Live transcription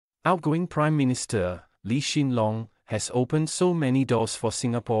Outgoing Prime Minister Lee Hsien Loong has opened so many doors for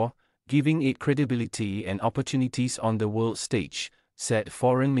Singapore, giving it credibility and opportunities on the world stage, said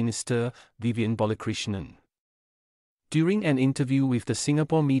Foreign Minister Vivian. During an interview with the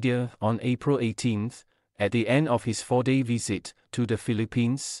Singapore media on April 18, at the end of his 4-day visit to the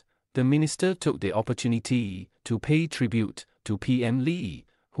Philippines, the minister took the opportunity to pay tribute to PM Lee,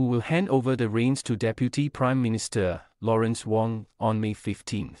 who will hand over the reins to Deputy Prime Minister Lawrence Wong on May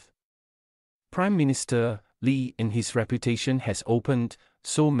 15. Prime Minister Lee, in his reputation, has opened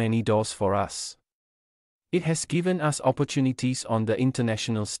so many doors for us. It has given us opportunities on the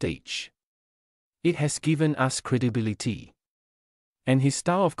international stage. It has given us credibility. And his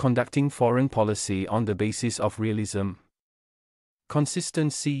style of conducting foreign policy on the basis of realism,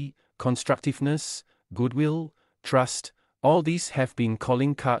 consistency, constructiveness, goodwill, trust, all these have been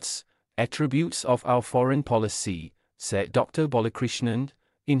calling cards, attributes of our foreign policy, said Dr. Balakrishnan,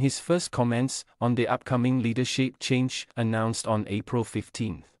 in his first comments on the upcoming leadership change announced on April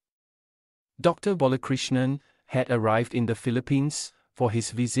 15. Dr. Balakrishnan had arrived in the Philippines for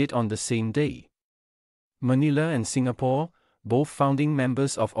his visit on the same day. Manila and Singapore, both founding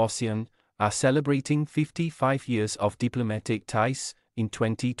members of ASEAN, are celebrating 55 years of diplomatic ties in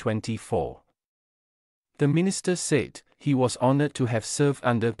 2024. The minister said he was honored to have served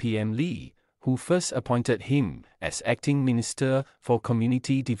under PM Lee, who first appointed him as Acting Minister for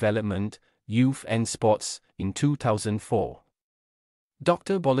Community Development, Youth and Sports in 2004.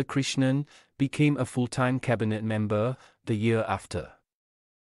 Dr. Balakrishnan became a full-time cabinet member the year after.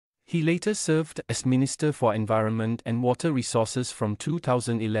 He later served as Minister for Environment and Water Resources from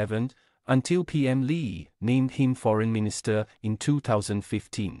 2011 until PM Lee named him Foreign Minister in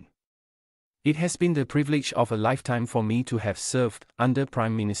 2015. It has been the privilege of a lifetime for me to have served under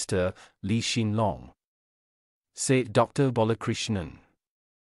Prime Minister Lee Hsien Loong, said Dr. Balakrishnan.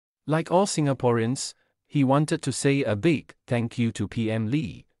 Like all Singaporeans, he wanted to say a big thank you to PM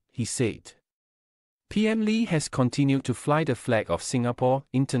Lee, he said. PM Lee has continued to fly the flag of Singapore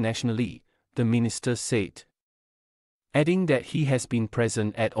internationally, the minister said, adding that he has been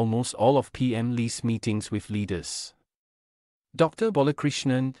present at almost all of PM Lee's meetings with leaders. Dr.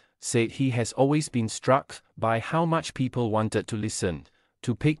 Balakrishnan said he has always been struck by how much people wanted to listen,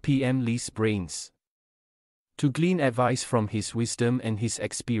 to pick PM Lee's brains, to glean advice from his wisdom and his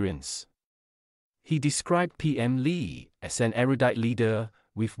experience. He described PM Lee as an erudite leader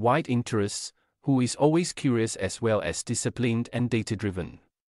with wide interests, who is always curious as well as disciplined and data-driven.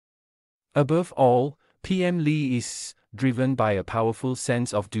 Above all, PM Lee is driven by a powerful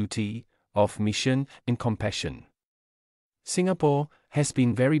sense of duty, of mission, and compassion. Singapore has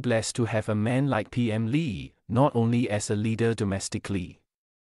been very blessed to have a man like PM Lee, not only as a leader domestically,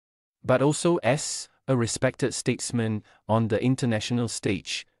 but also as a respected statesman on the international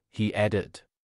stage, he added.